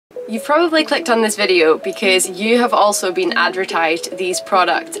You've probably clicked on this video because you have also been advertised these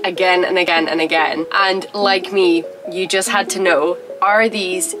products again and again and again. And like me, you just had to know, are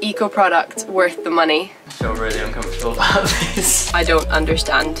these eco products worth the money? I feel really uncomfortable about this. I don't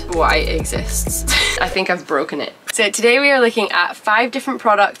understand why it exists. I think I've broken it. So today we are looking at 5 different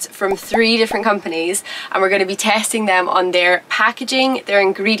products from 3 different companies, and we're going to be testing them on their packaging, their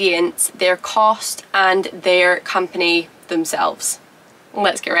ingredients, their cost, and their company themselves.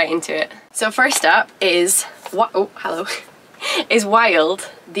 Let's get right into it. So first up is is Wild,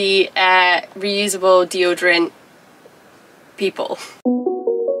 the reusable deodorant people.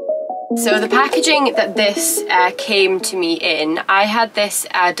 So the packaging that this came to me in, I had this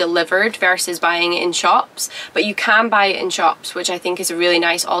delivered versus buying it in shops, but you can buy it in shops, which I think is a really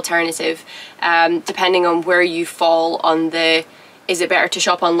nice alternative, depending on where you fall on the is it better to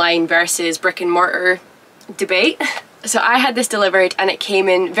shop online versus brick and mortar debate. So I had this delivered and it came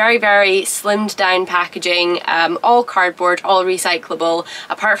in very, very slimmed down packaging, all cardboard, all recyclable,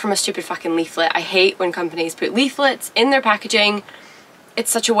 apart from a stupid fucking leaflet. I hate when companies put leaflets in their packaging. It's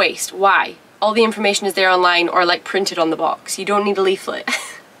such a waste. Why? All the information is there online or like printed on the box. You don't need a leaflet.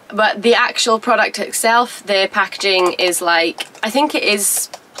 But the actual product itself, the packaging is like, I think it is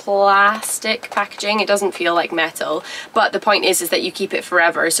plastic packaging. It doesn't feel like metal. But the point is that you keep it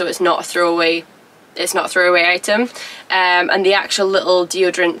forever, so it's not a throwaway. It's not a throwaway item, and the actual little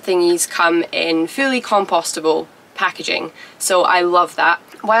deodorant thingies come in fully compostable packaging, so I love that.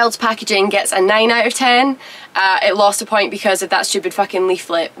 Wild's packaging gets a 9 out of 10. It lost a point because of that stupid fucking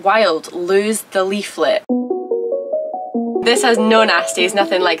leaflet. Wild, lose the leaflet. This has no nasties,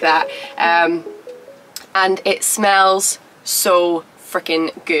 nothing like that, and it smells so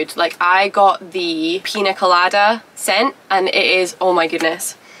freaking good. Like, I got the pina colada scent and it is, oh my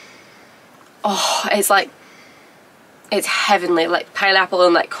goodness. Oh, it's like, it's heavenly, like pineapple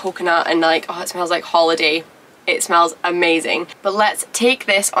and like coconut and like, oh, it smells like holiday. It smells amazing. But let's take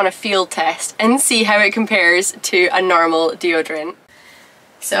this on a field test and see how it compares to a normal deodorant.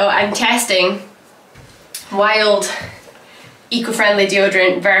 So I'm testing Wild eco-friendly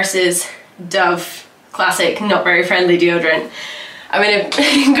deodorant versus Dove classic not very friendly deodorant. I'm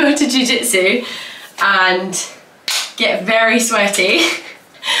gonna go to jiu-jitsu and get very sweaty.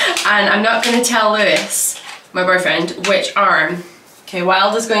 And I'm not going to tell Lewis, my boyfriend, which arm. Okay,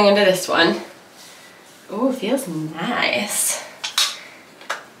 Wild is going into this one. Oh, it feels nice.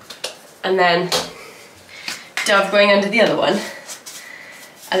 And then Dove going under the other one.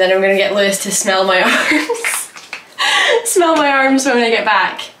 And then I'm going to get Lewis to smell my arms. Smell my arms when I get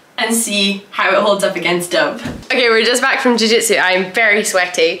back and see how it holds up against Dove. Okay, we're just back from jiu-jitsu. I'm very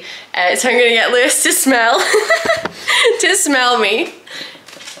sweaty. So I'm going to get Lewis to smell, to smell me.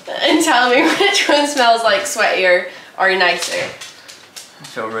 And tell me which one smells like sweatier or nicer. I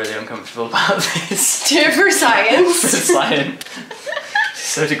feel really uncomfortable about this. Do it for science. For science. It's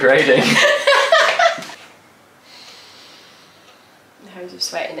so degrading. How's your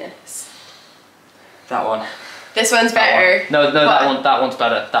sweatiness? That one. This one's better. No, that one's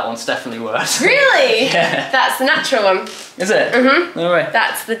better. That one's definitely worse. Really? Yeah. That's the natural one. Is it? Mm-hmm. No way.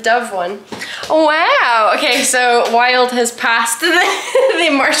 That's the Dove one. Oh, wow. Okay, so Wild has passed the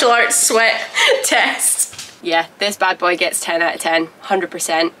martial arts sweat test. Yeah, this bad boy gets 10 out of 10,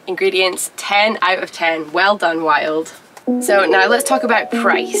 100%. Ingredients, 10 out of 10. Well done, Wild. So now let's talk about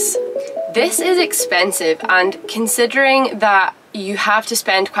price. This is expensive, and considering that you have to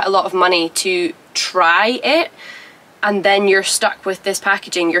spend quite a lot of money to try it and then you're stuck with this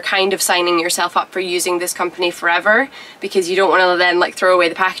packaging, you're kind of signing yourself up for using this company forever because you don't want to then like throw away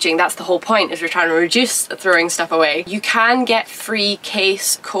the packaging. That's the whole point, if you're trying to reduce throwing stuff away. You can get free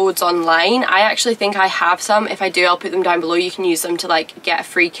case codes online. I actually think I have some. If I do, I'll put them down below. You can use them to like get a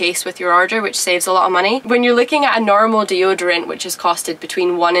free case with your order, which saves a lot of money. When you're looking at a normal deodorant, which has costed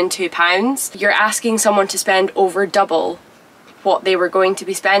between £1 and £2, you're asking someone to spend over double what they were going to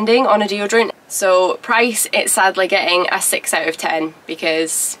be spending on a deodorant. So price, it's sadly getting a 6 out of 10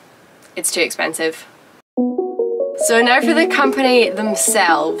 because it's too expensive. So now for the company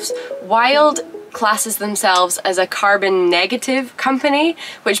themselves. Wild classes themselves as a carbon negative company,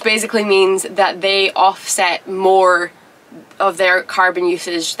 which basically means that they offset more of their carbon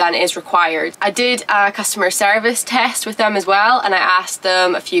usage than is required. I did a customer service test with them as well, and I asked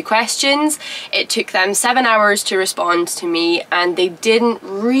them a few questions. It took them 7 hours to respond to me, and they didn't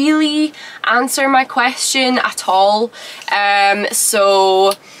really answer my question at all.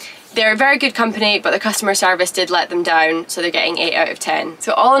 So they're a very good company, but the customer service did let them down, so they're getting 8 out of 10.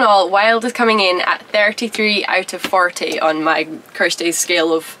 So all in all, Wild is coming in at 33 out of 40 on my Kirsty's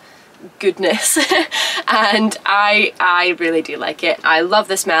scale of goodness. And I really do like it. I love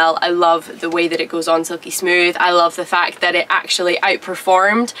the smell, I love the way that it goes on silky smooth, I love the fact that it actually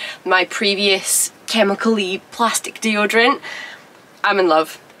outperformed my previous chemically plastic deodorant. I'm in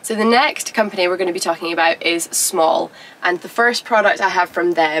love. So the next company we're going to be talking about is Smol, and the first product I have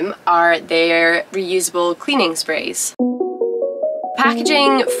from them are their reusable cleaning sprays.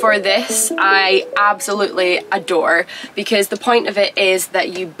 Packaging for this I absolutely adore, because the point of it is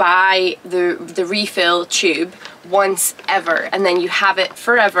that you buy the refill tube once ever, and then you have it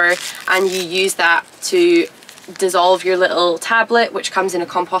forever, and you use that to dissolve your little tablet, which comes in a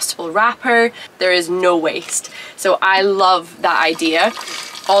compostable wrapper. There is no waste. So I love that idea.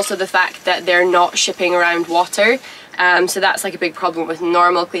 Also the fact that they're not shipping around water. So that's like a big problem with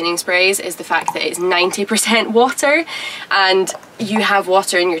normal cleaning sprays, is the fact that it's 90% water, and you have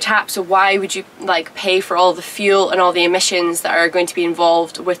water in your tap, so why would you like pay for all the fuel and all the emissions that are going to be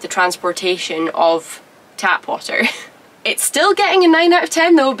involved with the transportation of tap water? It's still getting a 9 out of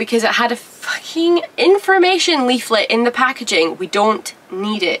 10 though, because it had a fucking information leaflet in the packaging. We don't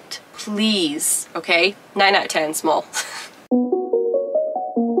need it, please, okay? 9 out of 10, Smol.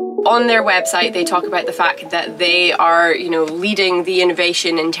 On their website they talk about the fact that they are, you know, leading the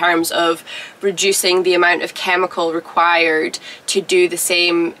innovation in terms of reducing the amount of chemical required to do the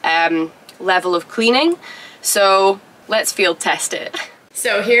same level of cleaning. So let's field test it.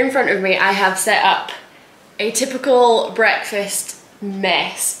 So here in front of me I have set up a typical breakfast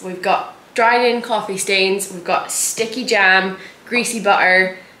mess. We've got dried in coffee stains, we've got sticky jam, greasy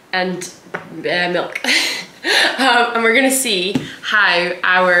butter and milk. And we're gonna see how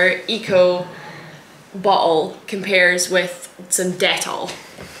our eco bottle compares with some Dettol.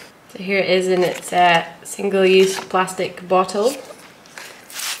 So here it is in its single-use plastic bottle.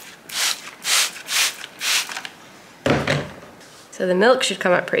 So the milk should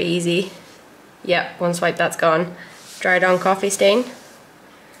come out pretty easy. Yep, one swipe, that's gone. Dried on coffee stain.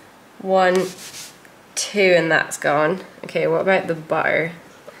 1, 2, and that's gone. Okay, what about the butter?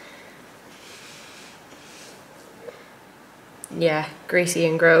 Yeah, greasy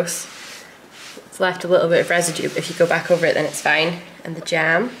and gross. It's left a little bit of residue, but if you go back over it then it's fine. And the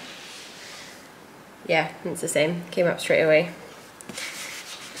jam, yeah, it's the same, came up straight away.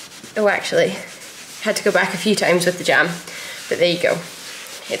 Oh, actually, had to go back a few times with the jam, but there you go.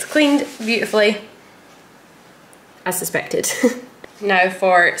 It's cleaned beautifully, as suspected. Now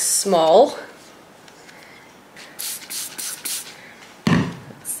for Smol.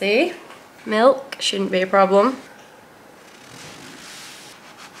 Let's see, milk shouldn't be a problem.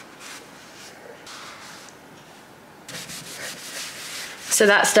 So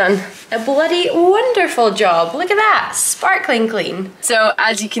that's done a bloody wonderful job. Look at that, sparkling clean. So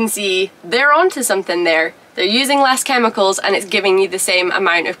as you can see, they're onto something there. They're using less chemicals and it's giving you the same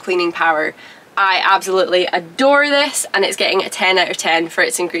amount of cleaning power. I absolutely adore this, and it's getting a 10 out of 10 for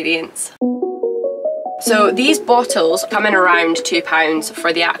its ingredients. So these bottles come in around £2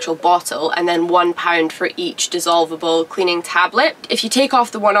 for the actual bottle, and then £1 for each dissolvable cleaning tablet. If you take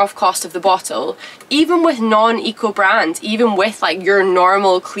off the one-off cost of the bottle, even with non-eco brands, even with like your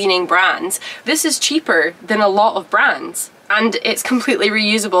normal cleaning brands, this is cheaper than a lot of brands, and it's completely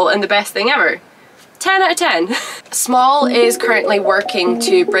reusable and the best thing ever. 10 out of 10. Smol is currently working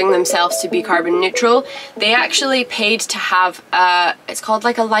to bring themselves to be carbon neutral. They actually paid to have, it's called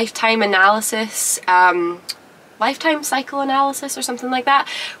like a lifetime analysis, lifetime cycle analysis or something like that,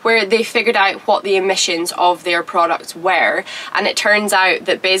 where they figured out what the emissions of their products were, and it turns out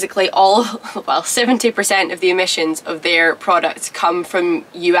that basically all, well, 70% of the emissions of their products come from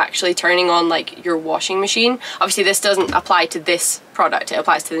you actually turning on like your washing machine. Obviously this doesn't apply to this product, it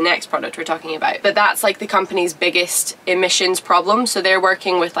applies to the next product we're talking about, but that's like the company's biggest emissions problem. So they're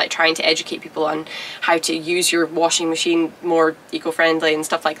working with like trying to educate people on how to use your washing machine more eco-friendly and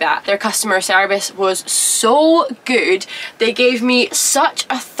stuff like that. Their customer service was so good. They gave me such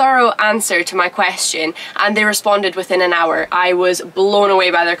a thorough answer to my question, and they responded within an hour. I was blown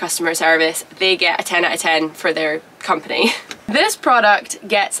away by their customer service. They get a 10 out of 10 for their company. This product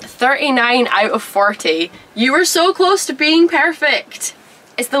gets 39 out of 40. You were so close to being perfect.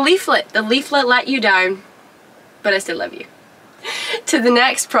 It's the leaflet. The leaflet let you down, but I still love you. To the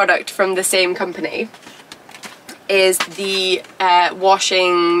next product from the same company is the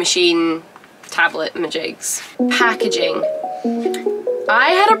washing machine tablet majigs. Packaging. I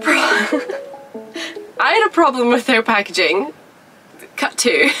had a problem with their packaging. Cut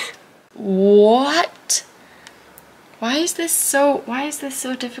 2. What? Why is this so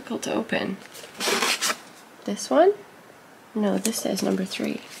difficult to open? This one? No, this says number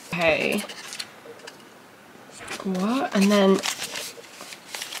 3. Okay. What? And then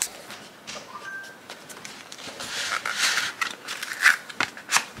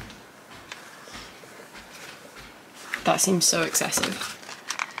That seems so excessive.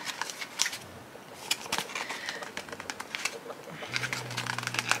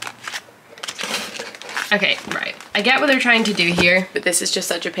 Okay, right. I get what they're trying to do here, but this is just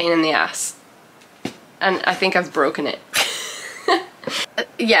such a pain in the ass. And I think I've broken it.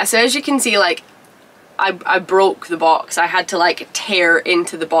 Yeah, so as you can see, like, I broke the box. I had to like tear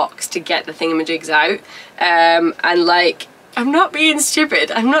into the box to get the thingamajigs out. And like, I'm not being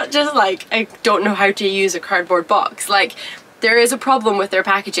stupid. I'm not just like, I don't know how to use a cardboard box. Like, there is a problem with their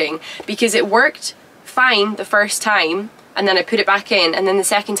packaging because it worked fine the first time and then I put it back in, and then the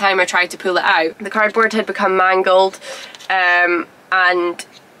second time I tried to pull it out, the cardboard had become mangled and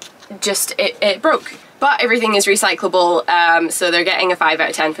just it broke. But everything is recyclable, so they're getting a 5 out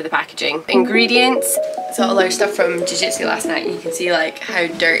of 10 for the packaging. Ingredients, so all our stuff from jiu-jitsu last night, you can see like how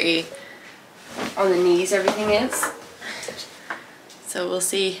dirty on the knees everything is. So we'll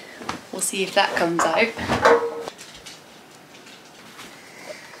see if that comes out.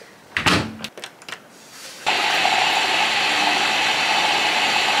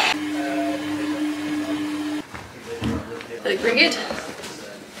 Look pretty good.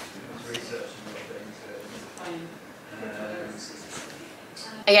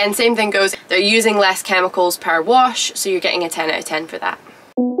 Again, same thing goes, they're using less chemicals per wash, so you're getting a 10 out of 10 for that.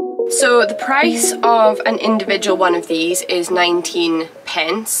 So the price of an individual one of these is 19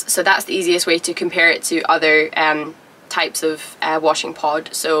 pence, so that's the easiest way to compare it to other types of washing pod.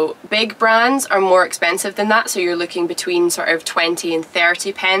 So big brands are more expensive than that, so you're looking between sort of 20 and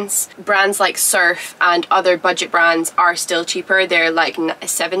 30 pence. Brands like Surf and other budget brands are still cheaper, they're like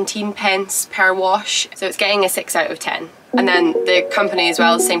 17 pence per wash, so it's getting a 6 out of 10. And then the company as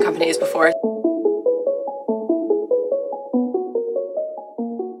well, the same company as before.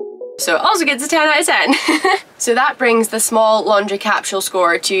 So it also gets a 10 out of 10. So that brings the Smol laundry capsule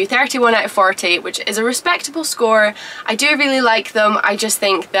score to 31 out of 40, which is a respectable score. I do really like them, I just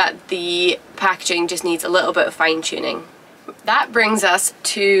think that the packaging just needs a little bit of fine tuning. That brings us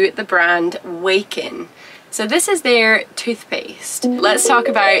to the brand Waken. So this is their toothpaste. Let's talk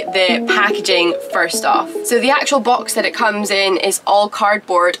about the packaging first off. So the actual box that it comes in is all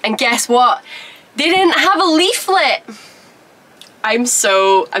cardboard, and guess what? They didn't have a leaflet! I'm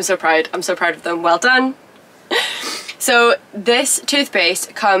so proud. I'm so proud of them. Well done. So this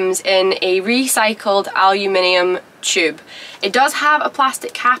toothpaste comes in a recycled aluminium tube. It does have a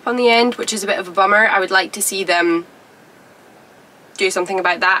plastic cap on the end, which is a bit of a bummer. I would like to see them do something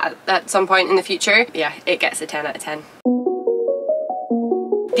about that at some point in the future. Yeah, it gets a 10 out of 10.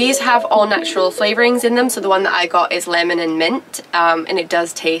 These have all natural flavourings in them, so the one that I got is lemon and mint, and it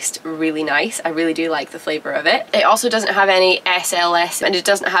does taste really nice. I really do like the flavour of it. It also doesn't have any SLS, and it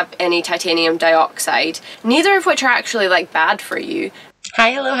doesn't have any titanium dioxide, neither of which are actually like bad for you.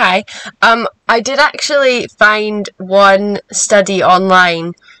 Hi, hello, hi. I did actually find one study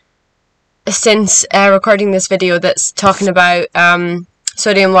online since recording this video that's talking about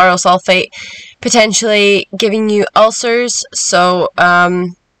sodium lauryl sulfate potentially giving you ulcers, so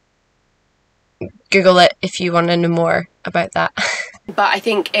Google it if you want to know more about that. But I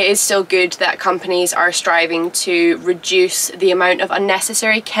think it is still good that companies are striving to reduce the amount of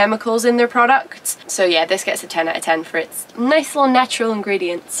unnecessary chemicals in their products. So yeah, this gets a 10 out of 10 for its nice little natural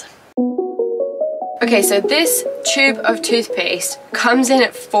ingredients. Okay, so this tube of toothpaste comes in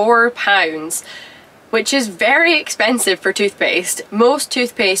at £4, which is very expensive for toothpaste. Most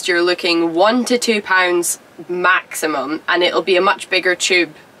toothpaste you're looking £1 to £2 maximum, and it'll be a much bigger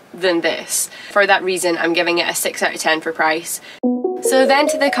tube than this. For that reason, I'm giving it a 6 out of 10 for price. So then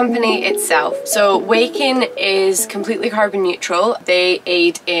to the company itself. So Waken is completely carbon neutral. They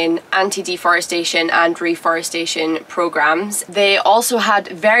aid in anti-deforestation and reforestation programs. They also had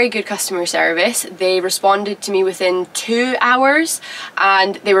very good customer service. They responded to me within 2 hours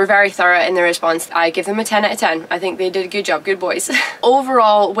and they were very thorough in their response. I give them a 10 out of 10. I think they did a good job, good boys.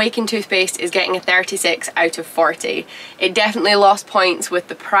 Overall, Waken toothpaste is getting a 36 out of 40. It definitely lost points with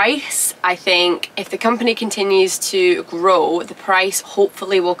the price. I think if the company continues to grow, the price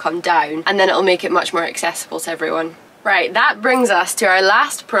hopefully will come down and then it'll make it much more accessible to everyone. Right, that brings us to our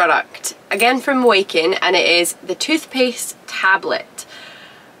last product, again from Waken, and it is the toothpaste tablet.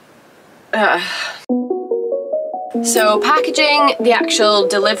 So packaging, the actual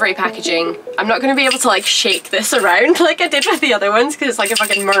delivery packaging, I'm not going to be able to like shake this around like I did with the other ones because it's like a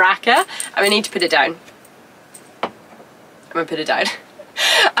fucking maraca. I'm going to need to put it down. I'm going to put it down.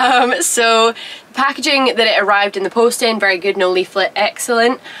 So packaging that it arrived in the post in, very good, no leaflet,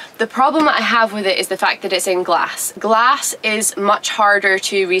 excellent. The problem that I have with it is the fact that it's in glass. Glass is much harder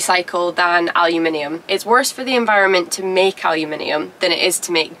to recycle than aluminium. It's worse for the environment to make aluminium than it is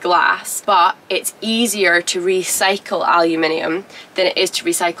to make glass, but it's easier to recycle aluminium than it is to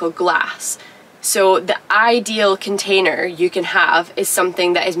recycle glass. So the ideal container you can have is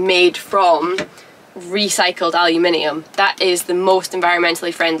something that is made from recycled aluminium. That is the most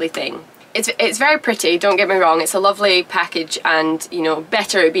environmentally friendly thing. It's very pretty, don't get me wrong, it's a lovely package, and you know,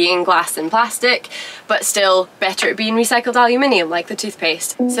 better it being glass than plastic, but still better it being recycled aluminium like the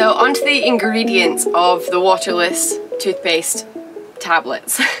toothpaste. So onto the ingredients of the waterless toothpaste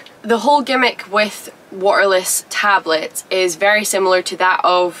tablets. The whole gimmick with waterless tablets is very similar to that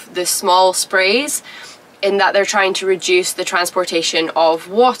of the Smol sprays, in that they're trying to reduce the transportation of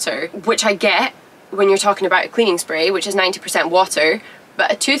water, which I get when you're talking about a cleaning spray, which is 90% water,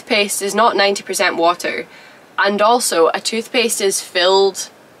 but a toothpaste is not 90% water. And also a toothpaste is filled,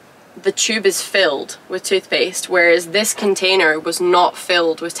 the tube is filled with toothpaste, whereas this container was not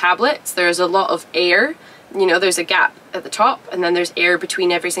filled with tablets. There's a lot of air, you know, there's a gap at the top and then there's air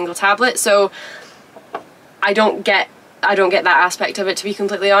between every single tablet. So I don't get that aspect of it, to be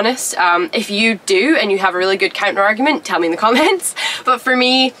completely honest. If you do and you have a really good counter argument, tell me in the comments. But for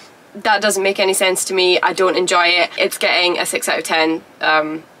me, that doesn't make any sense to me. I don't enjoy it. It's getting a 6 out of 10.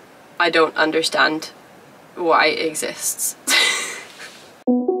 I don't understand why it exists.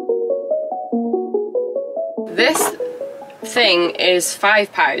 This thing is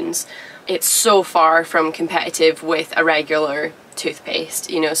 £5. It's so far from competitive with a regular toothpaste,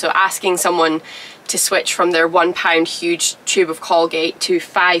 you know, so asking someone to switch from their £1 huge tube of Colgate to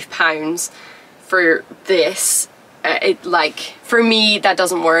 £5 for this, for me, that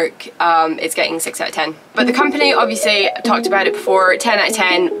doesn't work. It's getting 6 out of 10. But the company, obviously, I talked about it before, 10 out of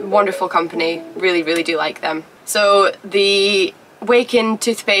 10, wonderful company, really, really do like them. So the Waken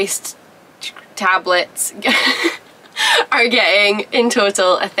toothpaste tablets are getting, in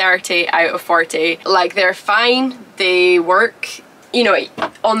total, a 30 out of 40. Like, they're fine, they work. You know,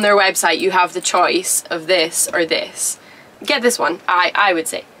 on their website you have the choice of this or this. Get this one, I would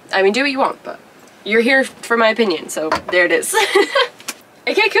say. I mean, do what you want, but you're here for my opinion, so there it is.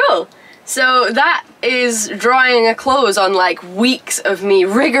 Okay, cool. So that is drawing a close on like weeks of me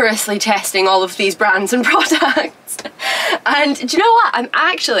rigorously testing all of these brands and products. And do you know what? I'm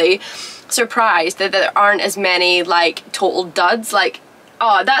actually surprised that there aren't as many like total duds. Like,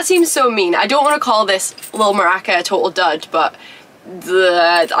 oh, that seems so mean. I don't want to call this Lil Maraca a total dud, but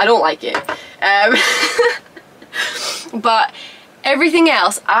I don't like it. But everything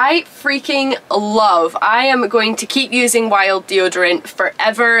else I freaking love. I am going to keep using Wild deodorant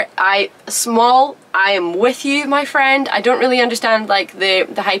forever. Smol, I am with you, my friend. I don't really understand like the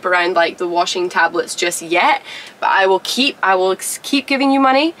hype around like the washing tablets just yet, but I will keep giving you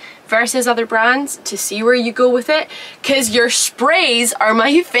money versus other brands to see where you go with it, because your sprays are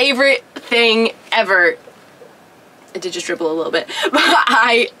my favorite thing ever. I did just dribble a little bit, but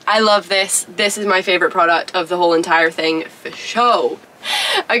I love this. This is my favorite product of the whole entire thing for sure.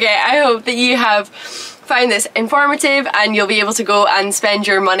 Okay, I hope that you have found this informative and you'll be able to go and spend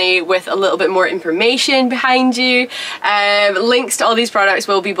your money with a little bit more information behind you. Links to all these products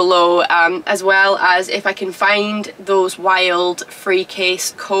will be below, as well as if I can find those Wild free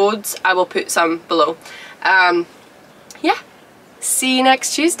case codes, I will put some below. Yeah. See you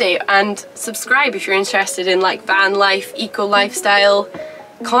next Tuesday, and subscribe if you're interested in like van life, eco lifestyle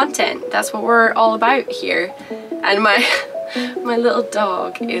content. That's what we're all about here. And my little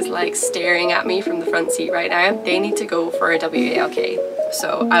dog is like staring at me from the front seat right now. They need to go for a WALK.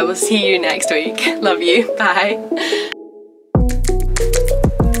 So I will see you next week. Love you. Bye.